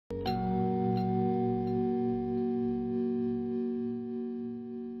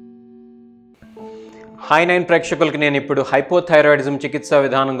Hi9 ప్రేక్షకులకు నేను ఇప్పుడు హైపోథైరాయిడిజం చికిత్సా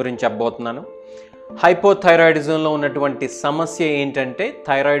విధానం గురించి చెప్పబోతున్నాను. హైపోథైరాయిడిజంలో ఉన్నటువంటి సమస్య ఏంటంటే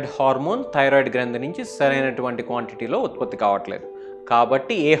థైరాయిడ్ హార్మోన్ థైరాయిడ్ గ్రంథి నుంచి సరైనటువంటి క్వాంటిటీలో ఉత్పత్తి కావట్లేదు.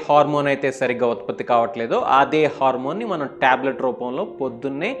 కాబట్టి ఏ హార్మోన్ అయితే సరిగ్గా ఉత్పత్తి కావట్లేదో అదే హార్మోన్ని మనం టాబ్లెట్ రూపంలో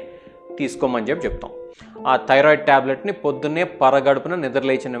పొద్దున్నే తీసుకోమని చెప్తాం. ఆ థైరాయిడ్ టాబ్లెట్ని పొద్దున్నే పరగడుపున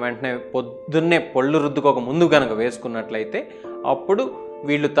నిద్రలేచిన వెంటనే పొద్దున్నే పళ్ళు రుద్దుకోక ముందు కనుక వేసుకున్నట్లయితే అప్పుడు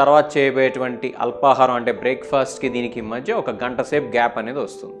వీళ్ళు తర్వాత చేయబోయేటువంటి అల్పాహారం అంటే బ్రేక్ఫాస్ట్కి దీనికి మధ్య ఒక గంట సేపు గ్యాప్ అనేది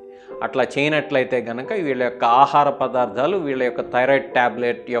వస్తుంది. అట్లా చేయనట్లయితే కనుక వీళ్ళ యొక్క ఆహార పదార్థాలు వీళ్ళ యొక్క థైరాయిడ్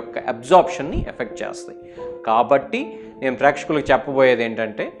ట్యాబ్లెట్ యొక్క అబ్జార్ప్షన్ని ఎఫెక్ట్ చేస్తాయి. కాబట్టి నేను ప్రేక్షకులకు చెప్పబోయేది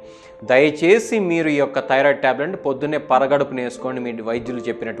ఏంటంటే దయచేసి మీరు ఈ యొక్క థైరాయిడ్ ట్యాబ్లెట్ పొద్దున్నే పరగడుపున వేసుకోండి. మీ వైద్యులు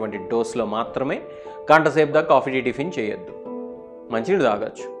చెప్పినటువంటి డోస్లో మాత్రమే. గంట సేపు దాకా కాఫీ టిఫిన్ చేయొద్దు, మంచినీళ్ళు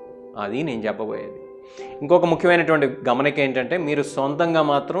తాగొచ్చు. అది నేను చెప్పబోయేది. ఇంకొక ముఖ్యమైనటువంటి గమనిక ఏంటంటే మీరు సొంతంగా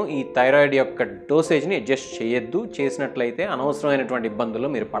మాత్రం ఈ థైరాయిడ్ యొక్క డోసేజ్ని అడ్జస్ట్ చేయొద్దు. చేసినట్లయితే అనవసరమైనటువంటి ఇబ్బందుల్లో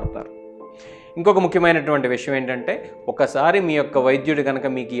మీరు పడతారు. ఇంకొక ముఖ్యమైనటువంటి విషయం ఏంటంటే ఒకసారి మీ యొక్క వైద్యుడు కనుక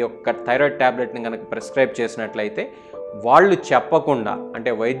మీకు ఈ యొక్క థైరాయిడ్ ట్యాబ్లెట్ని కనుక ప్రిస్క్రైబ్ చేసినట్లయితే వాళ్ళు చెప్పకుండా అంటే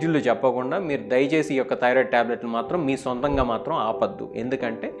వైద్యులు చెప్పకుండా మీరు దయచేసి ఈ యొక్క థైరాయిడ్ ట్యాబ్లెట్ని మాత్రం మీ సొంతంగా మాత్రం ఆపద్దు.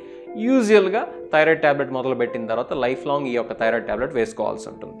 ఎందుకంటే యూజువల్గా థైరాయిడ్ ట్యాబ్లెట్ మొదలుపెట్టిన తర్వాత లైఫ్ లాంగ్ ఈ యొక్క థైరాయిడ్ ట్యాబ్లెట్ వేసుకోవాల్సి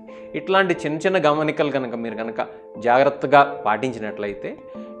ఉంటుంది. ఇట్లాంటి చిన్న చిన్న గమనికలు కనుక మీరు కనుక జాగ్రత్తగా పాటించినట్లయితే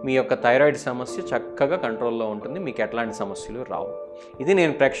మీ యొక్క థైరాయిడ్ సమస్య చక్కగా కంట్రోల్లో ఉంటుంది. మీకు ఎట్లాంటి సమస్యలు రావు. ఇది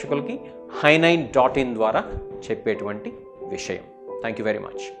నేను ప్రేక్షకులకి hi9.in ద్వారా చెప్పేటువంటి విషయం. Thank you very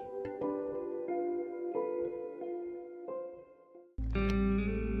much.